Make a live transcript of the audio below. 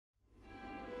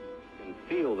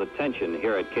feel the tension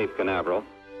here at Cape Canaveral.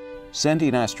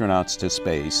 Sending astronauts to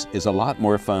space is a lot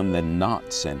more fun than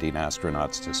not sending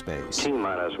astronauts to space.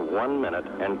 T-minus 1 minute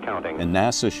and counting. And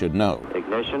NASA should know.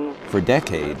 Ignition. For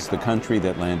decades, the country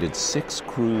that landed 6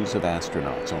 crews of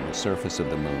astronauts on the surface of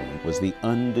the moon was the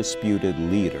undisputed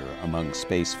leader among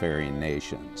spacefaring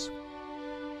nations.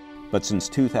 But since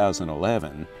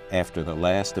 2011, after the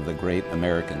last of the great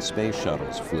American space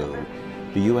shuttles flew,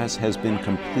 the U.S. has been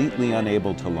completely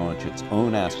unable to launch its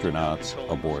own astronauts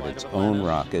aboard its own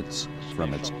rockets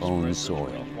from its own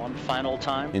soil. One final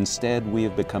time. Instead, we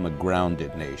have become a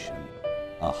grounded nation,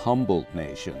 a humbled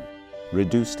nation,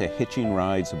 reduced to hitching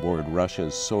rides aboard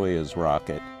Russia's Soyuz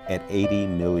rocket at $80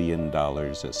 million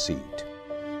a seat.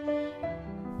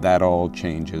 That all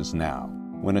changes now.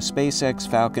 When a SpaceX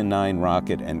Falcon 9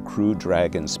 rocket and Crew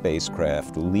Dragon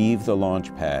spacecraft leave the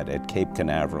launch pad at Cape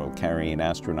Canaveral carrying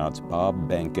astronauts Bob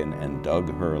Behnken and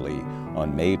Doug Hurley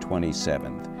on May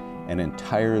 27th, an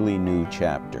entirely new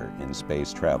chapter in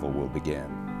space travel will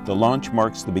begin. The launch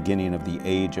marks the beginning of the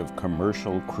age of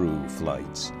commercial crew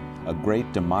flights, a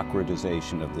great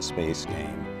democratization of the space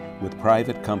game, with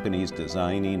private companies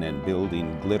designing and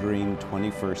building glittering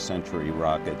 21st century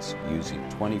rockets using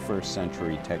 21st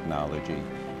century technology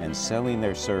and selling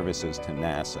their services to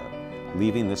NASA,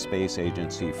 leaving the space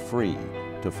agency free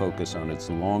to focus on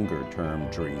its longer-term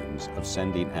dreams of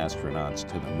sending astronauts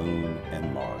to the moon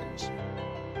and Mars.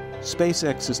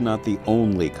 SpaceX is not the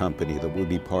only company that will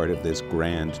be part of this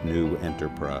grand new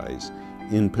enterprise.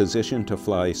 In position to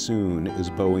fly soon is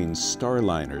Boeing's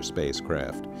Starliner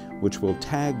spacecraft, which will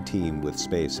tag team with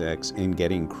SpaceX in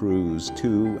getting crews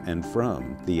to and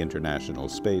from the International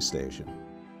Space Station.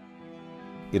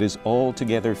 It is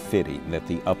altogether fitting that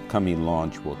the upcoming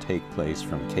launch will take place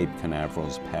from Cape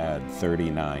Canaveral's Pad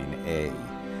 39A,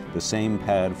 the same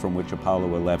pad from which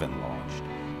Apollo 11 launched,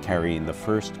 carrying the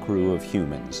first crew of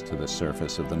humans to the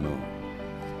surface of the moon.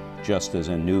 Just as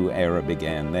a new era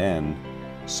began then,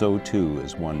 so too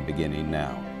is one beginning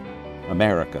now.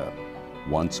 America,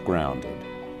 once grounded,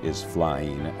 is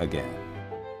flying again.